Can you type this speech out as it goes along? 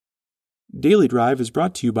Daily Drive is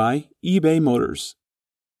brought to you by eBay Motors.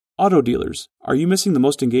 Auto dealers, are you missing the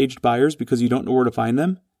most engaged buyers because you don't know where to find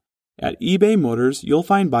them? At eBay Motors, you'll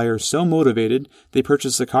find buyers so motivated they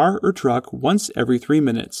purchase a car or truck once every 3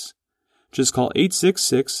 minutes. Just call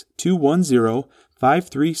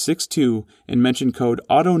 866-210-5362 and mention code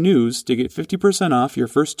AUTONEWS to get 50% off your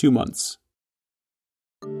first 2 months.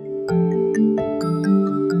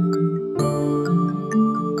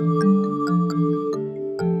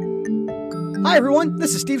 Hi, everyone.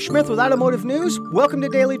 This is Steve Smith with Automotive News. Welcome to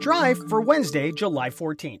Daily Drive for Wednesday, July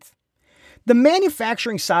 14th. The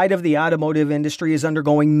manufacturing side of the automotive industry is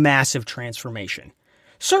undergoing massive transformation.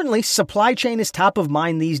 Certainly, supply chain is top of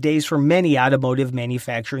mind these days for many automotive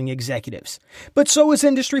manufacturing executives. But so is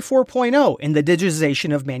Industry 4.0 and the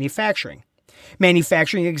digitization of manufacturing.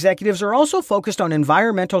 Manufacturing executives are also focused on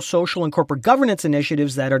environmental, social, and corporate governance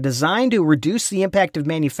initiatives that are designed to reduce the impact of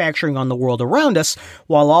manufacturing on the world around us,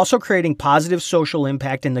 while also creating positive social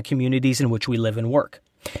impact in the communities in which we live and work.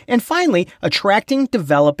 And finally, attracting,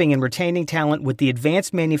 developing, and retaining talent with the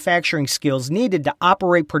advanced manufacturing skills needed to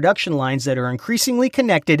operate production lines that are increasingly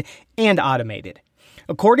connected and automated.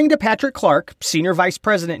 According to Patrick Clark, Senior Vice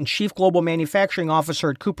President and Chief Global Manufacturing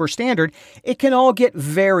Officer at Cooper Standard, it can all get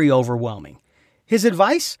very overwhelming. His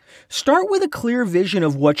advice? Start with a clear vision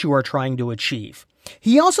of what you are trying to achieve.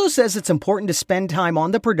 He also says it's important to spend time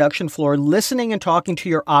on the production floor listening and talking to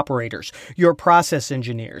your operators, your process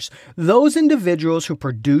engineers, those individuals who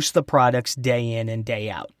produce the products day in and day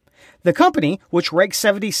out. The company, which ranks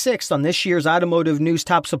 76th on this year's Automotive News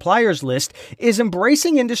Top Suppliers list, is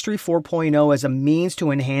embracing Industry 4.0 as a means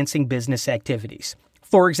to enhancing business activities.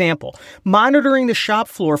 For example, monitoring the shop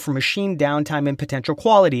floor for machine downtime and potential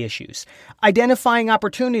quality issues, identifying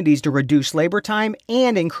opportunities to reduce labor time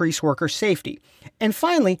and increase worker safety, and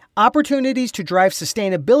finally, opportunities to drive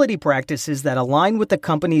sustainability practices that align with the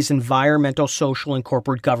company's environmental, social, and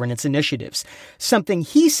corporate governance initiatives, something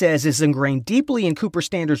he says is ingrained deeply in Cooper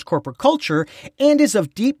Standard's corporate culture and is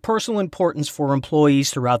of deep personal importance for employees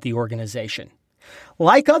throughout the organization.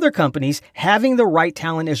 Like other companies, having the right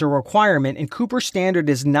talent is a requirement, and Cooper Standard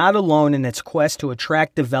is not alone in its quest to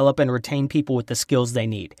attract, develop, and retain people with the skills they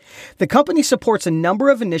need. The company supports a number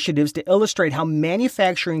of initiatives to illustrate how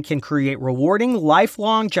manufacturing can create rewarding,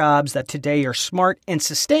 lifelong jobs that today are smart and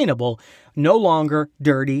sustainable, no longer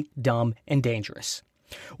dirty, dumb, and dangerous.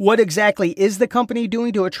 What exactly is the company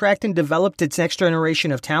doing to attract and develop its next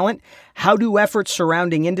generation of talent? How do efforts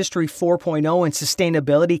surrounding Industry 4.0 and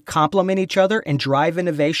sustainability complement each other and drive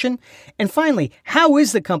innovation? And finally, how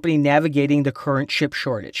is the company navigating the current chip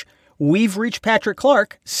shortage? We've reached Patrick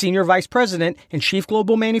Clark, Senior Vice President and Chief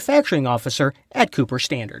Global Manufacturing Officer at Cooper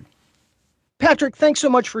Standard. Patrick, thanks so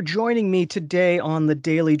much for joining me today on the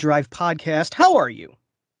Daily Drive podcast. How are you?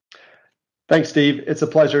 Thanks, Steve. It's a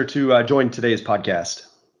pleasure to join today's podcast.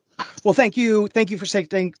 Well, thank you. Thank you for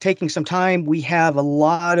taking some time. We have a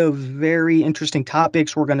lot of very interesting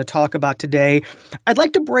topics we're going to talk about today. I'd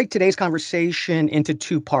like to break today's conversation into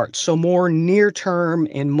two parts, so more near-term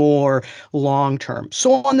and more long-term.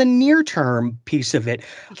 So on the near-term piece of it,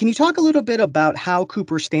 can you talk a little bit about how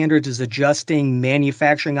Cooper Standards is adjusting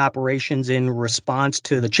manufacturing operations in response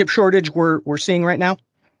to the chip shortage we're seeing right now?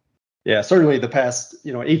 Yeah, certainly the past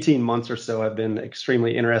 18 months or so have been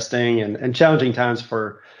extremely interesting and challenging times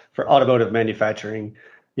for automotive manufacturing.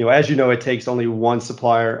 As you know, it takes only one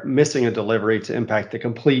supplier missing a delivery to impact the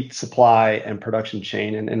complete supply and production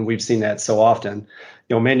chain, and we've seen that so often.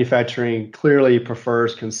 Manufacturing clearly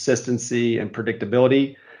prefers consistency and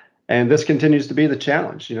predictability, and this continues to be the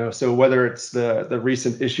challenge. So whether it's the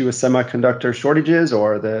recent issue with semiconductor shortages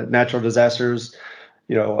or the natural disasters,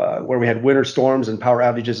 where we had winter storms and power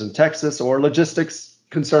outages in Texas, or logistics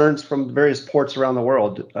concerns from various ports around the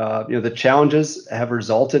world. The challenges have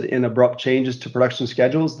resulted in abrupt changes to production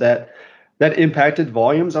schedules that impacted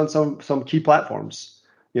volumes on some key platforms.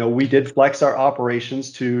 We did flex our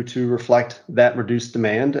operations to reflect that reduced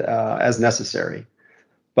demand as necessary.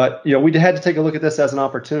 But we had to take a look at this as an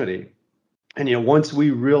opportunity. And once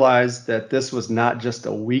we realized that this was not just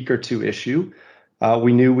a week or two issue,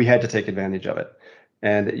 we knew we had to take advantage of it.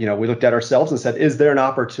 And, we looked at ourselves and said, is there an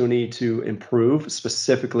opportunity to improve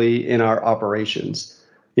specifically in our operations?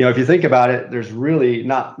 If you think about it, there's really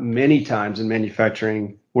not many times in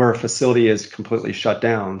manufacturing where a facility is completely shut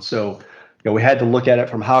down. So, we had to look at it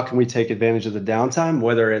from how can we take advantage of the downtime,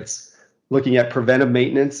 whether it's looking at preventive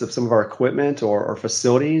maintenance of some of our equipment or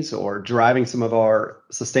facilities, or driving some of our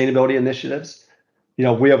sustainability initiatives.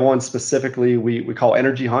 We have one specifically we call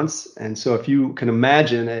energy hunts. And so if you can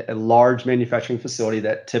imagine a large manufacturing facility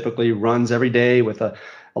that typically runs every day with a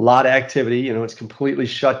lot of activity, it's completely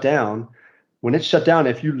shut down. when it's shut down,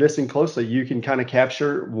 if you listen closely, you can kind of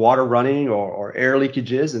capture water running or air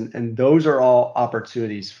leakages, and those are all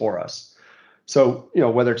opportunities for us. So,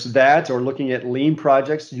 whether it's that or looking at lean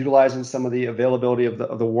projects, utilizing some of the availability of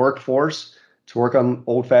the workforce to work on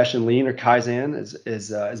old-fashioned lean or Kaizen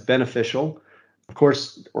is beneficial. Of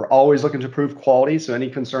course, we're always looking to improve quality. So any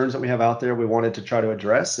concerns that we have out there, we wanted to try to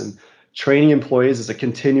address. And training employees is a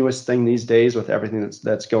continuous thing these days with everything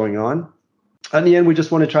that's going on. In the end, we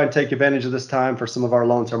just want to try and take advantage of this time for some of our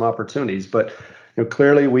long-term opportunities. But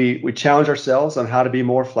clearly, we challenge ourselves on how to be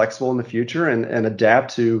more flexible in the future and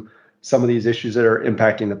adapt to some of these issues that are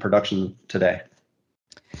impacting the production today.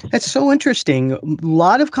 That's so interesting. A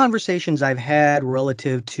lot of conversations I've had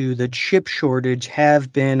relative to the chip shortage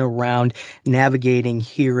have been around navigating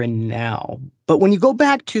here and now. But when you go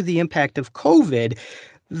back to the impact of COVID,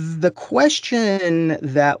 the question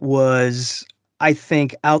that was, I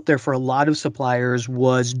think, out there for a lot of suppliers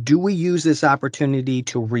was, do we use this opportunity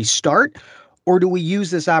to restart, or do we use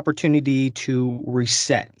this opportunity to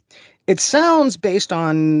reset? It sounds, based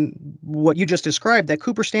on what you just described, that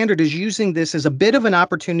Cooper Standard is using this as a bit of an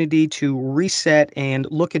opportunity to reset and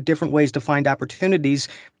look at different ways to find opportunities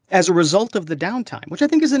as a result of the downtime, which I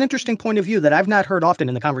think is an interesting point of view that I've not heard often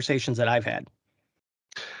in the conversations that I've had.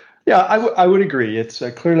 Yeah, I would agree. It's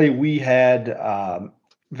clearly we had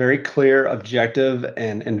very clear objective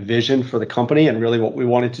and vision for the company and really what we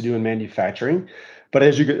wanted to do in manufacturing. But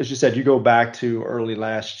as you said, you go back to early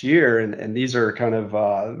last year, and these are kind of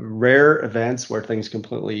rare events where things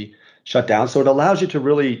completely shut down. So it allows you to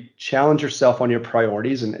really challenge yourself on your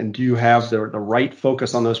priorities, and do you have the right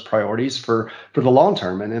focus on those priorities for the long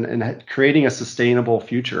term and creating a sustainable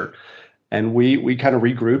future. And we kind of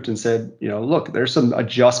regrouped and said, look, there's some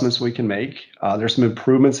adjustments we can make. There's some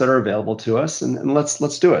improvements that are available to us, and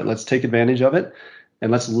let's do it. Let's take advantage of it.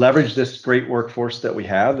 And let's leverage this great workforce that we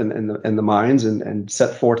have and the mines and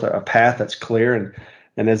set forth a path that's clear.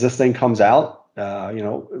 And as this thing comes out,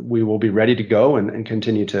 we will be ready to go and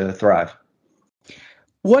continue to thrive.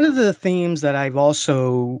 One of the themes that I've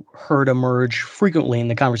also heard emerge frequently in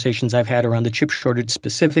the conversations I've had around the chip shortage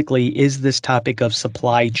specifically is this topic of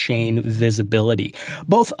supply chain visibility,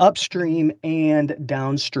 both upstream and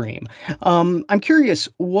downstream. I'm curious,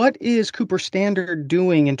 what is Cooper Standard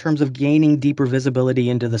doing in terms of gaining deeper visibility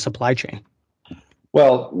into the supply chain?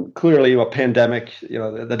 Well, clearly, a pandemic,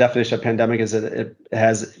 the definition of pandemic is that it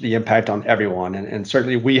has the impact on everyone. And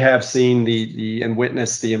certainly we have seen and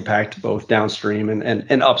witnessed the impact both downstream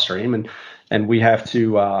and upstream. And we have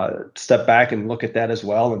to step back and look at that as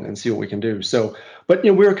well and see what we can do. So, but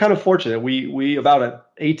we were kind of fortunate. We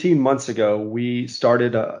about 18 months ago, we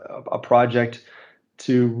started a project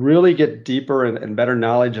to really get deeper and better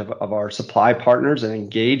knowledge of our supply partners and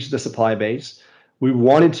engage the supply base. We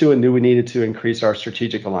wanted to and knew we needed to increase our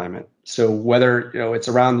strategic alignment. So whether it's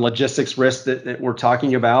around logistics risk that we're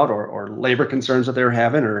talking about or labor concerns that they're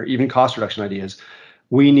having or even cost reduction ideas,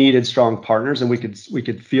 we needed strong partners, and we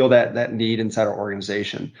could feel that need inside our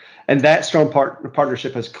organization. And that strong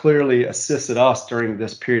partnership has clearly assisted us during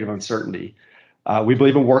this period of uncertainty. We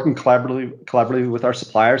believe in working collaboratively with our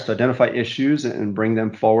suppliers to identify issues and bring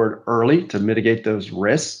them forward early to mitigate those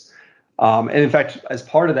risks. And in fact, as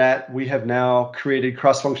part of that, we have now created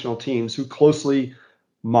cross-functional teams who closely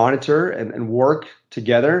monitor and work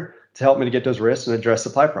together to help mitigate those risks and address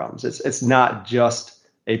supply problems. It's not just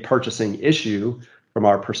a purchasing issue from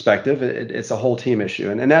our perspective. It's a whole team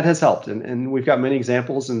issue, and that has helped. And we've got many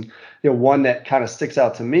examples. And one that kind of sticks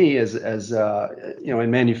out to me as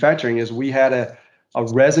in manufacturing is we had a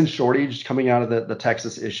resin shortage coming out of the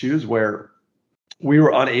Texas issues where we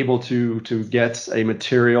were unable to get a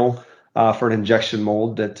material for an injection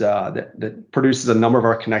mold that produces a number of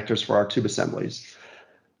our connectors for our tube assemblies.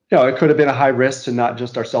 It could have been a high risk to not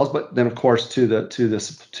just ourselves, but then of course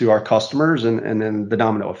to our customers and then the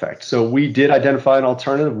domino effect. So we did identify an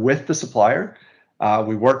alternative with the supplier.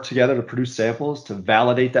 We worked together to produce samples to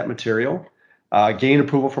validate that material, gain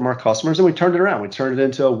approval from our customers, and we turned it around. We turned it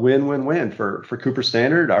into a win-win-win for Cooper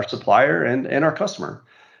Standard, our supplier, and our customer.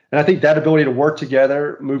 And I think that ability to work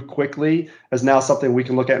together, move quickly, is now something we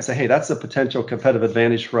can look at and say, hey, that's a potential competitive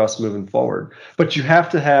advantage for us moving forward. But you have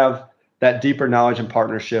to have that deeper knowledge and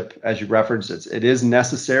partnership, as you referenced. It is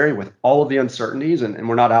necessary with all of the uncertainties, and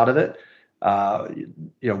we're not out of it.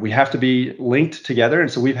 We have to be linked together.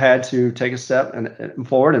 And so we've had to take a step and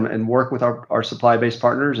forward and work with our supply-based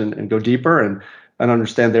partners and go deeper and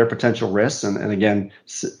understand their potential risks. And again,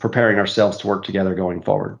 preparing ourselves to work together going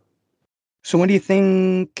forward. So when do you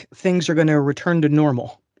think things are going to return to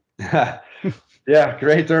normal? Yeah,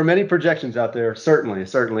 great. There are many projections out there, certainly.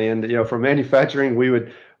 And for manufacturing, we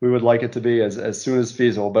would We would like it to be as soon as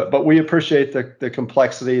feasible, but we appreciate the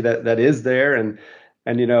complexity that is there, and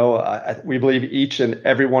we believe each and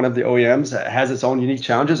every one of the OEMs has its own unique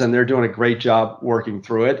challenges, and they're doing a great job working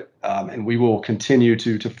through it. And we will continue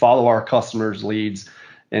to follow our customers' leads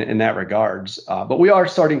in that regards. But we are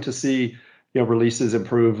starting to see releases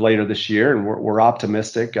improve later this year, and we're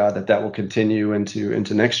optimistic that will continue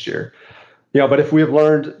into next year. But if we have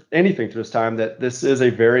learned anything through this time, that this is a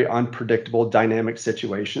very unpredictable, dynamic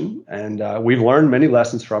situation, and we've learned many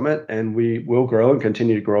lessons from it, and we will grow and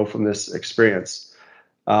continue to grow from this experience.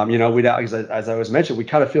 As I was mentioned, we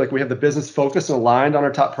kind of feel like we have the business focused and aligned on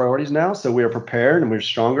our top priorities now, so we are prepared and we're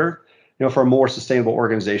stronger, for a more sustainable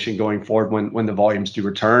organization going forward when the volumes do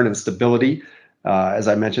return, and stability, as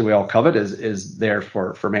I mentioned, we all covered, is there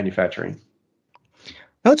for manufacturing.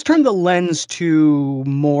 Now let's turn the lens to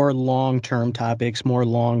more long-term topics, more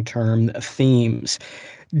long-term themes.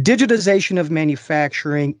 Digitization of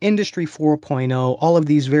manufacturing, Industry 4.0, all of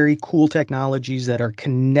these very cool technologies that are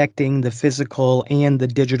connecting the physical and the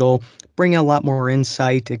digital, bringing a lot more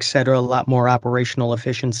insight, et cetera, a lot more operational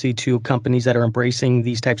efficiency to companies that are embracing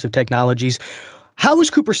these types of technologies. How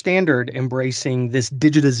is Cooper Standard embracing this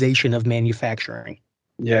digitization of manufacturing?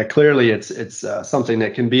 Yeah, clearly it's something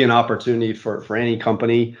that can be an opportunity for any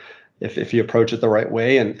company if you approach it the right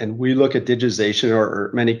way. And we look at digitization,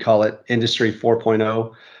 or many call it Industry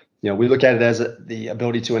 4.0. We look at it as the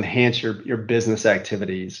ability to enhance your business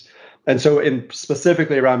activities. And so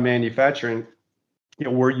specifically around manufacturing,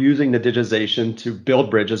 we're using the digitization to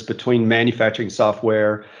build bridges between manufacturing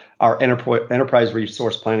software, our enterprise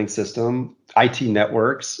resource planning system, IT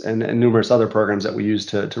networks, and numerous other programs that we use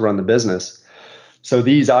to run the business. So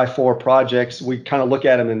these I4 projects, we kind of look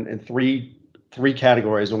at them in three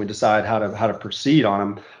categories when we decide how to proceed on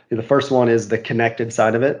them. The first one is the connected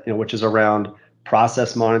side of it, which is around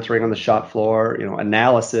process monitoring on the shop floor,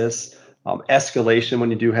 analysis, escalation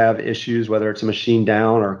when you do have issues, whether it's a machine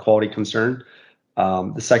down or a quality concern.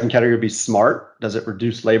 The second category would be smart. Does it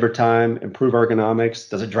reduce labor time, improve ergonomics?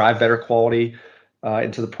 Does it drive better quality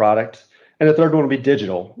into the product? And the third one would be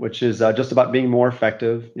digital, which is just about being more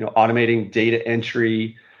effective, automating data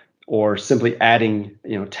entry, or simply adding,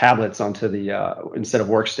 tablets onto the instead of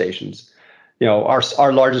workstations.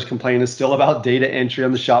 Our largest complaint is still about data entry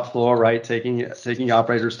on the shop floor, right? Taking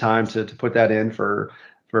operators' time to put that in for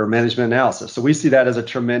management analysis. So we see that as a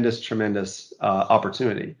tremendous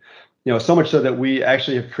opportunity. So much so that we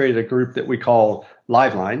actually have created a group that we call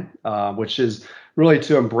Liveline, which is really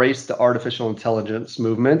to embrace the artificial intelligence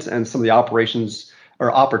movement and some of the operations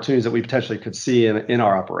or opportunities that we potentially could see in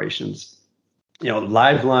our operations.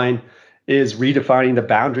 Liveline is redefining the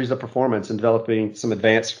boundaries of performance and developing some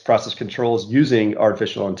advanced process controls using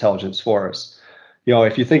artificial intelligence for us.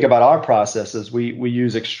 If you think about our processes, we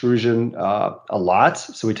use extrusion a lot.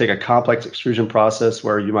 So we take a complex extrusion process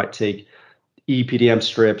where you might take EPDM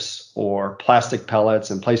strips or plastic pellets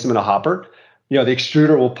and place them in a hopper. The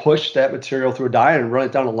extruder will push that material through a die and run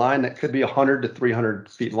it down a line that could be 100 to 300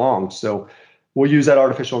 feet long. So we'll use that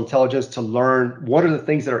artificial intelligence to learn what are the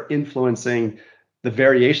things that are influencing the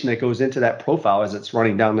variation that goes into that profile as it's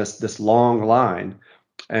running down this long line.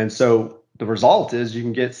 And so the result is you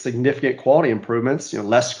can get significant quality improvements,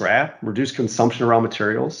 less scrap, reduced consumption of raw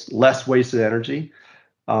materials, less wasted energy,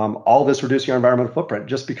 all this reducing our environmental footprint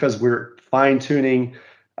just because we're fine-tuning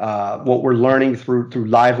what we're learning through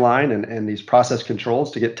Liveline and these process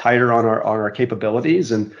controls to get tighter on our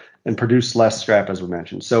capabilities and produce less scrap, as we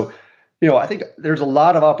mentioned. So, I think there's a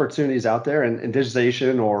lot of opportunities out there, and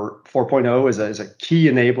digitization or 4.0 is a key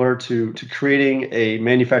enabler to creating a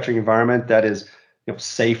manufacturing environment that is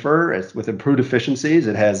safer, with improved efficiencies.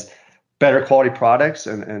 It has better quality products,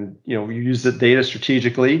 and you use the data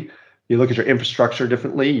strategically. You look at your infrastructure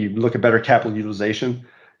differently. You look at better capital utilization.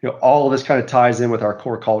 All of this kind of ties in with our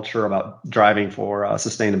core culture about driving for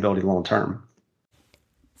sustainability long term.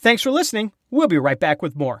 Thanks for listening. We'll be right back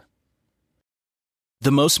with more.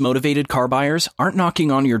 The most motivated car buyers aren't knocking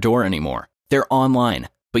on your door anymore. They're online.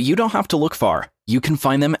 But you don't have to look far. You can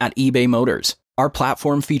find them at eBay Motors. Our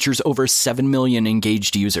platform features over 7 million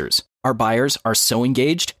engaged users. Our buyers are so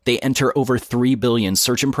engaged, they enter over 3 billion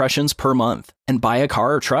search impressions per month and buy a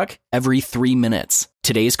car or truck every 3 minutes.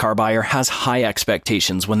 Today's car buyer has high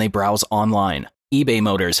expectations when they browse online. eBay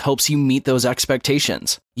Motors helps you meet those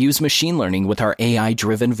expectations. Use machine learning with our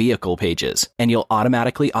AI-driven vehicle pages, and you'll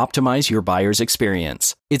automatically optimize your buyer's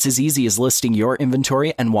experience. It's as easy as listing your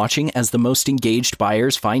inventory and watching as the most engaged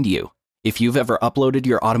buyers find you. If you've ever uploaded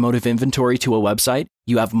your automotive inventory to a website,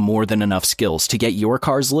 you have more than enough skills to get your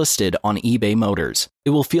cars listed on eBay Motors.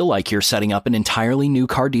 It will feel like you're setting up an entirely new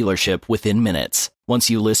car dealership within minutes.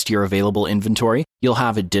 Once you list your available inventory, you'll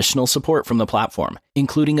have additional support from the platform,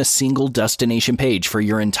 including a single destination page for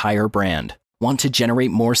your entire brand. Want to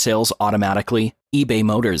generate more sales automatically? eBay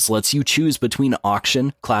Motors lets you choose between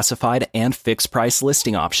auction, classified, and fixed price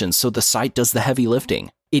listing options so the site does the heavy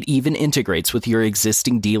lifting. It even integrates with your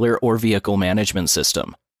existing dealer or vehicle management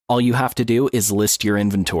system. All you have to do is list your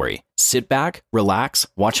inventory, sit back, relax,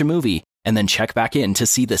 watch a movie, and then check back in to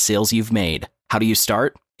see the sales you've made. How do you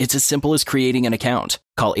start? It's as simple as creating an account.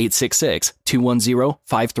 Call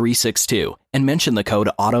 866-210-5362 and mention the code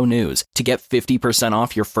AUTONEWS to get 50%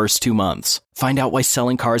 off your first 2 months. Find out why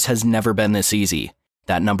selling cars has never been this easy.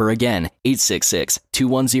 That number again,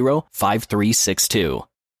 866-210-5362.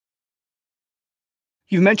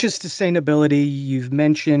 You've mentioned sustainability, you've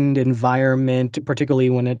mentioned environment, particularly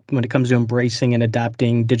when it comes to embracing and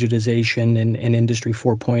adopting digitization and Industry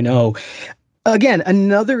 4.0. Again,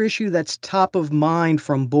 another issue that's top of mind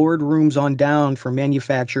from boardrooms on down for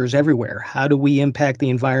manufacturers everywhere. How do we impact the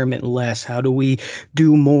environment less? How do we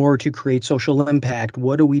do more to create social impact?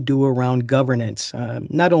 What do we do around governance?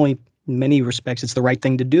 Not only in many respects, it's the right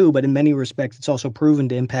thing to do, but in many respects, it's also proven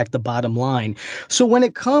to impact the bottom line. So when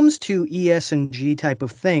it comes to ESG type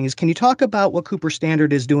of things, can you talk about what Cooper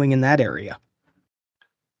Standard is doing in that area?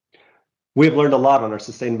 We have learned a lot on our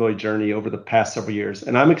sustainability journey over the past several years,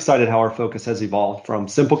 and I'm excited how our focus has evolved from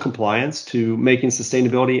simple compliance to making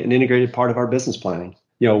sustainability an integrated part of our business planning.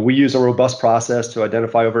 We use a robust process to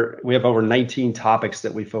identify we have over 19 topics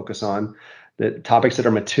that we focus on, the topics that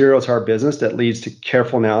are material to our business that leads to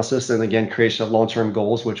careful analysis and, again, creation of long-term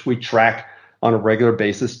goals, which we track on a regular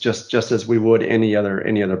basis, just as we would any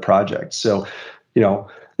other project. So,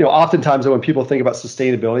 oftentimes when people think about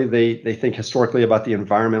sustainability, they think historically about the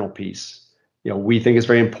environmental piece. We think it's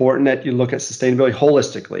very important that you look at sustainability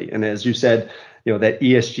holistically. And as you said, that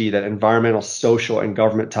ESG, that environmental, social, and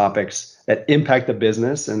government topics that impact the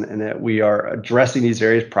business and that we are addressing these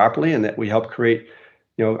areas properly and that we help create,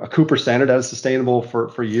 a Cooper Standard that is sustainable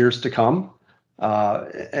for years to come.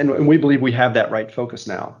 And we believe we have that right focus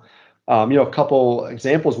now. A couple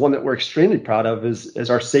examples, one that we're extremely proud of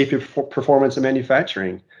is our safety performance in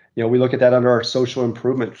manufacturing. We look at that under our social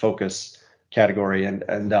improvement focus category,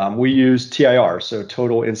 and we use TIR, so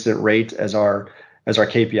total incident rate, as our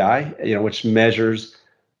KPI, which measures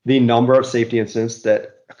the number of safety incidents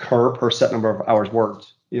that occur per set number of hours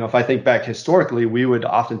worked. If I think back historically, we would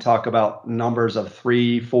often talk about numbers of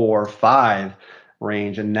 3, 4, 5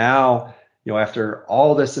 range, and now, after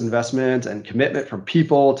all this investment and commitment from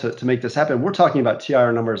people to make this happen, we're talking about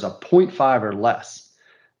TIR numbers of 0.5 or less.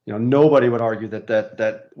 Nobody would argue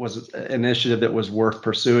that was an initiative that was worth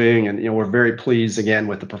pursuing. And, we're very pleased, again,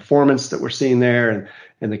 with the performance that we're seeing there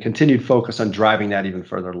and the continued focus on driving that even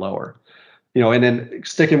further lower. And then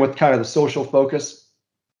sticking with kind of the social focus,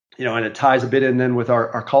 and it ties a bit in then with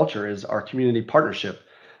our culture is our community partnership.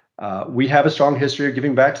 We have a strong history of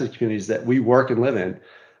giving back to the communities that we work and live in.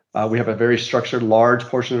 We have a very structured large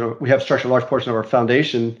portion of our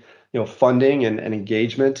foundation, funding and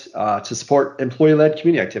engagement to support employee-led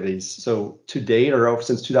community activities. So to date, or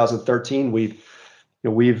since 2013, we've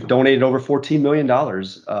donated over $14 million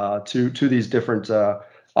to these different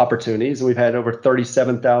opportunities, and we've had over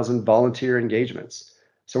 37,000 volunteer engagements.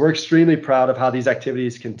 So we're extremely proud of how these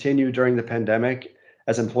activities continue during the pandemic,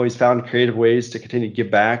 as employees found creative ways to continue to give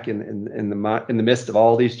back in the midst of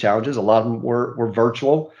all these challenges. A lot of them were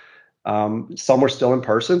virtual. Some were still in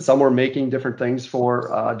person. Some were making different things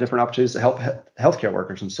for different opportunities to help healthcare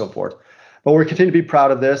workers and so forth. But we're continuing to be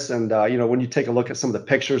proud of this. And, when you take a look at some of the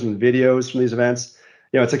pictures and videos from these events,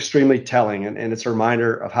 it's extremely telling. And it's a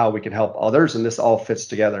reminder of how we can help others. And this all fits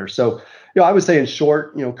together. So, I would say in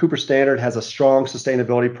short, Cooper Standard has a strong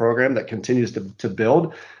sustainability program that continues to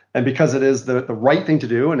build. And because it is the right thing to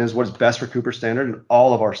do and is what is best for Cooper Standard and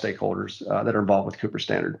all of our stakeholders that are involved with Cooper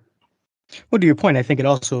Standard. Well, to your point, I think it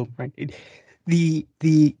also, the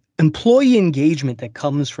employee engagement that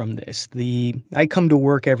comes from this, I come to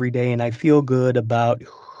work every day and I feel good about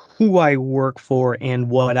who I work for and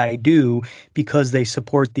what I do because they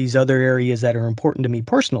support these other areas that are important to me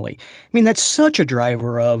personally. I mean, that's such a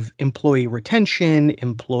driver of employee retention,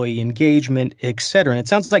 employee engagement, et cetera. And it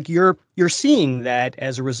sounds like you're seeing that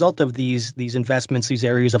as a result of these investments, these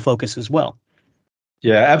areas of focus as well.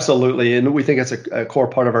 Yeah, absolutely. And we think it's a core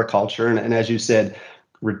part of our culture. And as you said,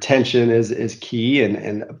 retention is key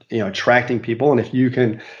and attracting people. And if you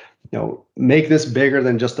can make this bigger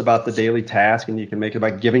than just about the daily task, and you can make it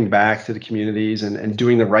by giving back to the communities and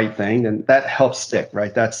doing the right thing, and that helps stick,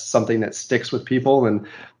 right? That's something that sticks with people and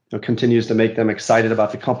continues to make them excited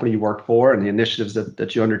about the company you work for and the initiatives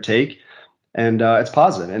that you undertake. And it's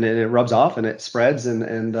positive, and it rubs off and it spreads,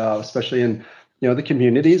 and especially in the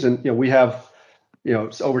communities. And we have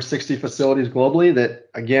over 60 facilities globally that,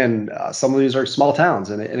 again, some of these are small towns,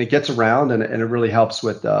 and it gets around, and it really helps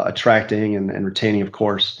with attracting and retaining, of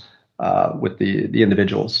course, with the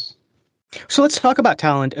individuals. So let's talk about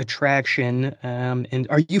talent attraction. And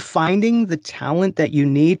are you finding the talent that you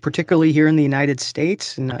need, particularly here in the United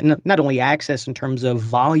States? And not only access in terms of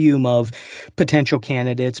volume of potential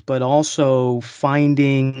candidates, but also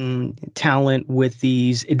finding talent with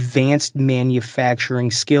these advanced manufacturing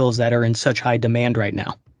skills that are in such high demand right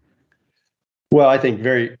now? Well, I think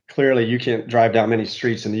very clearly you can't drive down many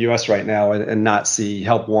streets in the U.S. right now and not see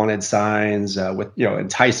help wanted signs with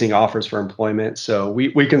enticing offers for employment. So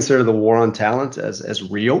we consider the war on talent as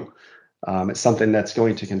real. It's something that's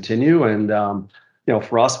going to continue, and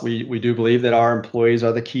for us, we do believe that our employees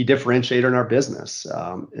are the key differentiator in our business.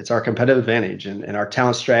 It's our competitive advantage, and our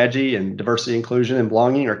talent strategy and diversity, inclusion, and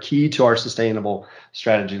belonging are key to our sustainable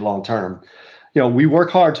strategy long term. We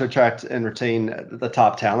work hard to attract and retain the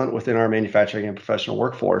top talent within our manufacturing and professional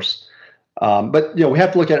workforce. But we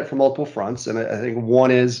have to look at it from multiple fronts. And I think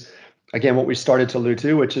one is, again, what we started to allude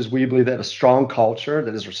to, which is we believe that a strong culture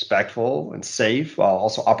that is respectful and safe, while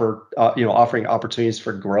also offering opportunities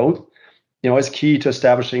for growth, is key to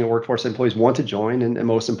establishing a workforce that employees want to join, and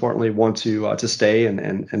most importantly, want to stay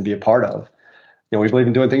and be a part of. We believe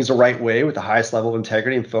in doing things the right way with the highest level of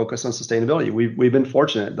integrity and focus on sustainability. We've been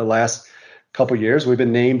fortunate the last couple of years. We've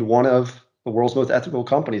been named one of the world's most ethical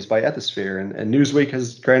companies by Ethisphere, and Newsweek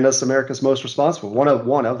has granted us America's most responsible, one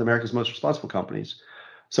of America's most responsible companies.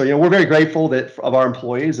 So we're very grateful of our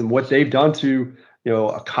employees and what they've done to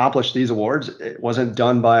accomplish these awards. It wasn't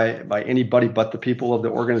done by anybody but the people of the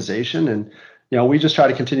organization, and we just try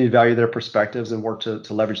to continue to value their perspectives and work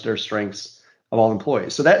to leverage their strengths of all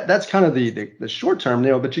employees. So that's kind of the short term,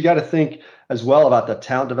 but you got to think as well about the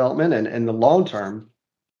talent development and the long term.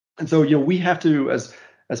 And so, we have to,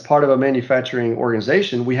 as part of a manufacturing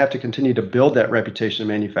organization, we have to continue to build that reputation of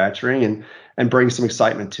manufacturing and bring some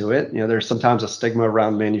excitement to it. There's sometimes a stigma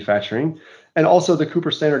around manufacturing, and also the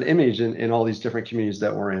Cooper Standard image in all these different communities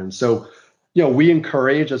that we're in. So, we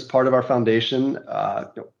encourage, as part of our foundation,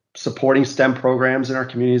 supporting STEM programs in our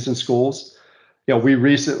communities and schools. We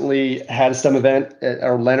recently had a STEM event at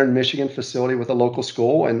our Leonard, Michigan facility with a local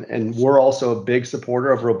school, and we're also a big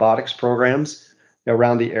supporter of robotics programs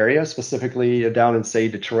around the area, specifically down in, say,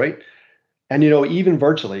 Detroit. And, even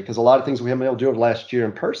virtually, because a lot of things we haven't been able to do over the last year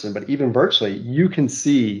in person, but even virtually, you can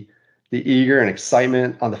see the eager and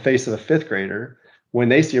excitement on the face of a fifth grader when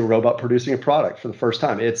they see a robot producing a product for the first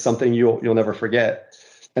time. It's something you'll never forget.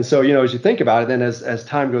 And so, as you think about it, then as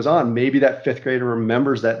time goes on, maybe that fifth grader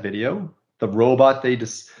remembers that video, the robot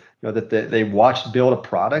that they watched build a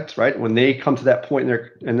product, right? When they come to that point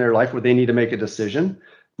in their life where they need to make a decision,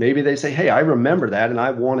 maybe they say, hey, I remember that and I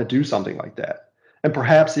want to do something like that. And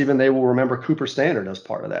perhaps even they will remember Cooper Standard as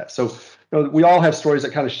part of that. So we all have stories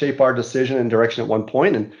that kind of shape our decision and direction at one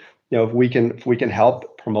point. And if we can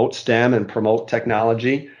help promote STEM and promote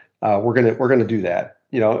technology, we're gonna do that.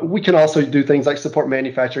 We can also do things like support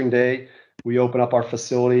Manufacturing Day. We open up our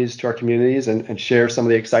facilities to our communities and share some of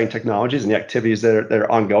the exciting technologies and the activities that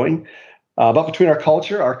are ongoing. But between our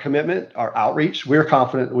culture, our commitment, our outreach, we're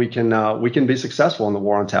confident we can be successful in the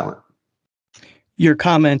war on talent. Your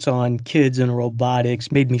comments on kids and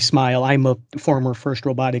robotics made me smile. I'm a former FIRST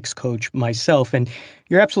robotics coach myself, and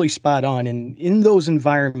you're absolutely spot on. And in those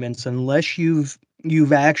environments, unless you've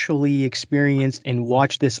actually experienced and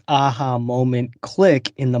watched this aha moment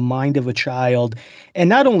click in the mind of a child, and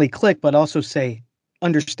not only click, but also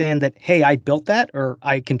understand that, hey, I built that or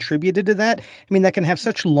I contributed to that. I mean, that can have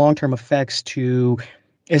such long-term effects to,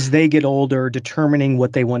 as they get older, determining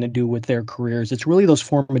what they want to do with their careers. It's really those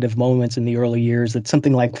formative moments in the early years that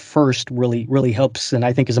something like FIRST really, really helps, and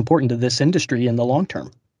I think is important to this industry in the long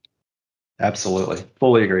term. Absolutely.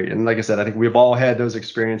 Fully agree. And like I said, I think we've all had those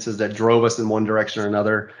experiences that drove us in one direction or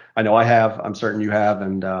another. I know I have, I'm certain you have.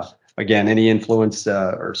 And again, any influence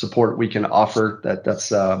or support we can offer that's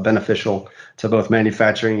beneficial to both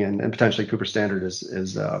manufacturing and potentially Cooper Standard is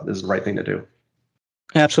the right thing to do.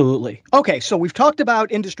 Absolutely. Okay, so we've talked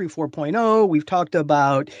about Industry 4.0, we've talked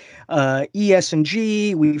about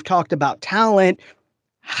ES&G, we've talked about talent.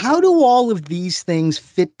 How do all of these things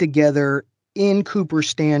fit together in Cooper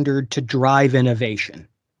Standard to drive innovation?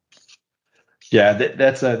 Yeah,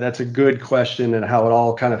 that's a good question, and how it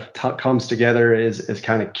all kind of comes together is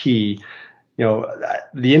kind of key.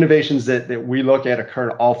 The innovations that we look at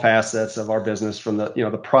occur in all facets of our business, from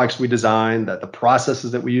the products we design, the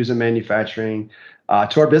processes that we use in manufacturing,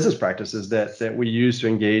 to our business practices that we use to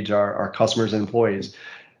engage our customers and employees.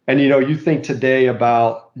 And you think today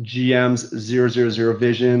about GM's 000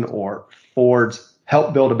 vision or Ford's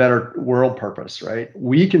help build a better world purpose, right?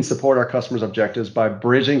 We can support our customers' objectives by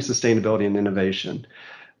bridging sustainability and innovation.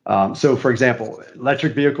 So, for example,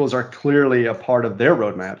 electric vehicles are clearly a part of their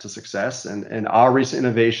roadmap to success, and our recent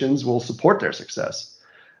innovations will support their success.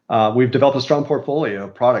 We've developed a strong portfolio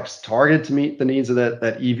of products targeted to meet the needs of that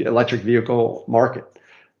EV electric vehicle market.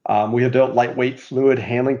 We have built lightweight fluid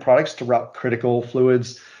handling products to route critical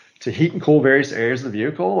fluids to heat and cool various areas of the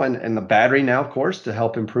vehicle, and the battery now, of course, to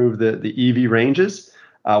help improve the EV ranges.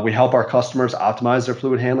 We help our customers optimize their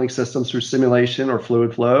fluid handling systems through simulation or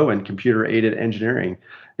fluid flow and computer-aided engineering.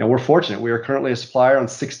 We're fortunate. We are currently a supplier on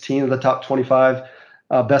 16 of the top 25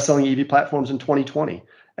 best-selling EV platforms in 2020.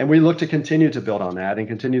 And we look to continue to build on that and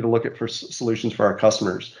continue to look at for solutions for our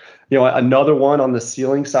customers. Another one on the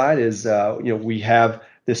sealing side is, we have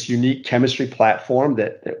this unique chemistry platform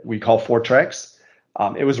that we call Fortrex.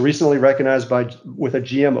 It was recently recognized with a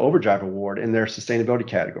GM Overdrive Award in their sustainability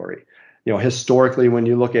category. Historically, when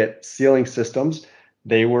you look at sealing systems,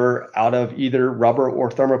 they were out of either rubber or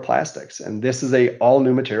thermoplastics. And this is a all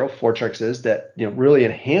new material, Fortrex is, that really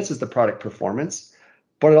enhances the product performance,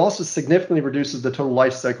 but it also significantly reduces the total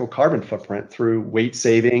life cycle carbon footprint through weight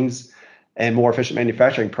savings and more efficient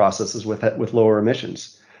manufacturing processes with lower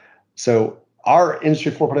emissions. So our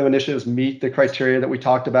Industry 4.0 initiatives meet the criteria that we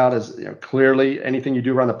talked about. As clearly, anything you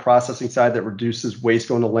do around the processing side that reduces waste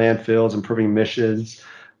going to landfills, improving emissions,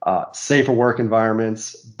 safer work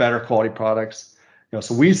environments, better quality products.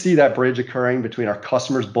 So we see that bridge occurring between our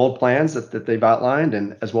customers' bold plans that they've outlined,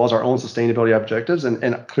 and as well as our own sustainability objectives.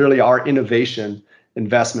 And clearly, our innovation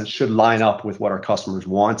investments should line up with what our customers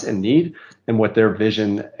want and need, and what their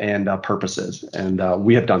vision and purpose is. And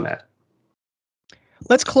we have done that.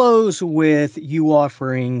 Let's close with you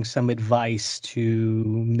offering some advice to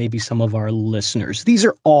maybe some of our listeners. These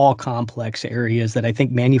are all complex areas that I think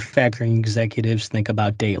manufacturing executives think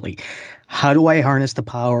about daily. How do I harness the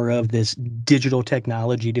power of this digital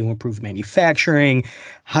technology to improve manufacturing?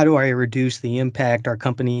 How do I reduce the impact our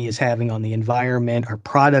company is having on the environment, our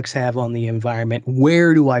products have on the environment?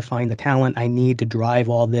 Where do I find the talent I need to drive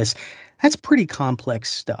all this? That's pretty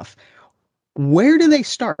complex stuff. Where do they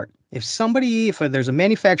start? If there's a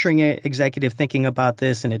manufacturing executive thinking about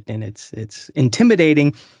this and it's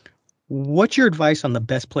intimidating, what's your advice on the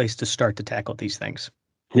best place to start to tackle these things?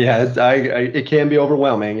 Yeah, it can be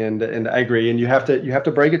overwhelming, and I agree. And you have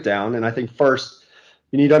to break it down. And I think first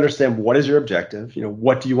you need to understand, what is your objective?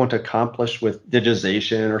 What do you want to accomplish with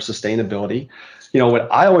digitization or sustainability? What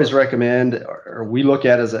I always recommend, or we look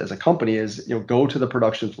at as a company, is go to the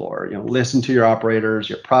production floor. Listen to your operators,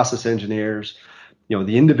 your process engineers,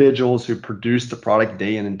 the individuals who produce the product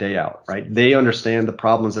day in and day out. Right? They understand the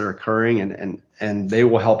problems that are occurring, and they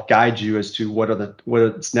will help guide you as to what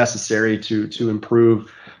is necessary to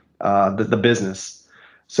improve the business.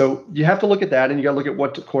 So you have to look at that, and you got to look at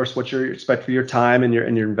what you expect for your time and your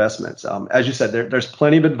investments. As you said, there's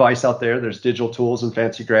plenty of advice out there. There's digital tools and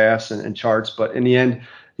fancy graphs and charts, but in the end,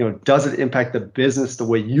 does it impact the business the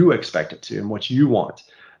way you expect it to and what you want?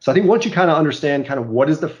 So I think once you kind of understand kind of what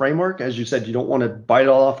is the framework, as you said, you don't want to bite it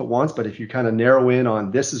all off at once, but if you kind of narrow in on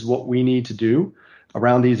this is what we need to do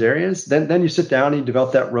around these areas, then you sit down and you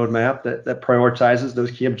develop that roadmap that prioritizes those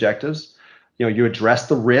key objectives. You address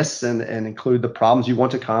the risks and include the problems you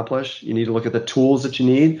want to accomplish. You need to look at the tools that you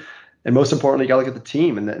need. And most importantly, you got to look at the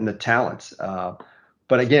team and the talent.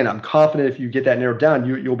 But again, I'm confident if you get that narrowed down,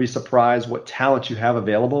 you'll be surprised what talent you have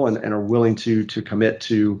available and are willing to commit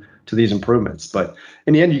to these improvements. But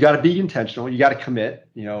in the end, you got to be intentional. You got to commit.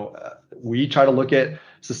 We try to look at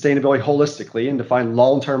sustainability holistically and define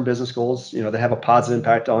long-term business goals, that have a positive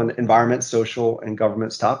impact on environment, social, and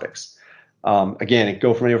governance topics. Again, it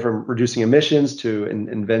go from reducing emissions to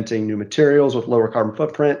inventing new materials with lower carbon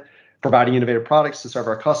footprint, providing innovative products to serve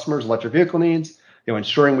our customers' electric vehicle needs,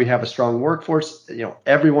 ensuring we have a strong workforce.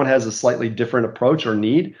 Everyone has a slightly different approach or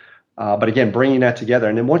need, but again, bringing that together.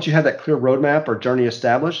 And then once you have that clear roadmap or journey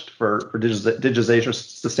established for digitization or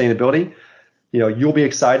sustainability, you'll be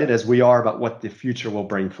excited, as we are, about what the future will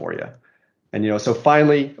bring for you. And, so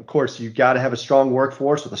finally, of course, you've got to have a strong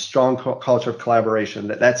workforce with a strong culture of collaboration.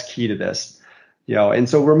 That's key to this. And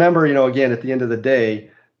so remember, again, at the end of the day,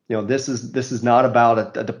 This is not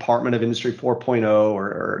about a department of Industry 4.0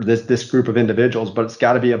 or this group of individuals, but it's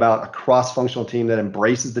got to be about a cross-functional team that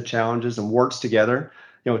embraces the challenges and works together,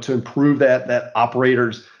 to improve that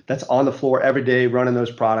operators that's on the floor every day running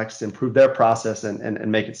those products, to improve their process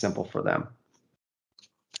and make it simple for them.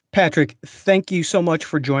 Patrick, thank you so much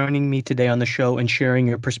for joining me today on the show and sharing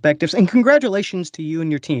your perspectives. And congratulations to you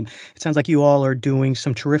and your team. It sounds like you all are doing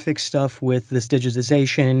some terrific stuff with this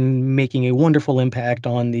digitization, making a wonderful impact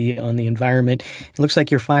on the environment. It looks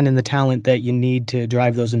like you're finding the talent that you need to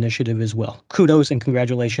drive those initiatives as well. Kudos and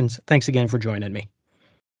congratulations. Thanks again for joining me.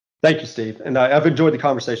 Thank you, Steve. And I've enjoyed the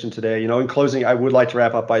conversation today. In closing, I would like to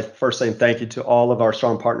wrap up by first saying thank you to all of our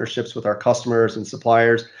strong partnerships with our customers and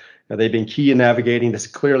suppliers. They've been key in navigating this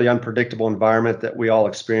clearly unpredictable environment that we all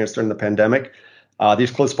experienced during the pandemic.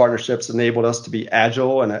 These close partnerships enabled us to be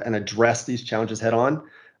agile and address these challenges head on.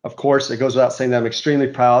 Of course, it goes without saying that I'm extremely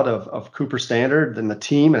proud of Cooper Standard and the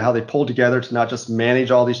team and how they pulled together to not just manage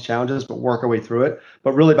all these challenges, but work our way through it,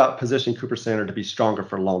 but really about positioning Cooper Standard to be stronger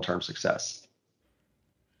for long-term success.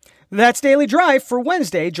 That's Daily Drive for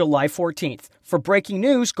Wednesday, July 14th. For breaking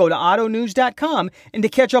news, go to autonews.com. And to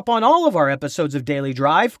catch up on all of our episodes of Daily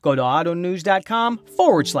Drive, go to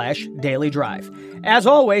autonews.com/Daily Drive. As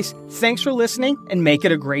always, thanks for listening and make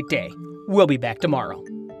it a great day. We'll be back tomorrow.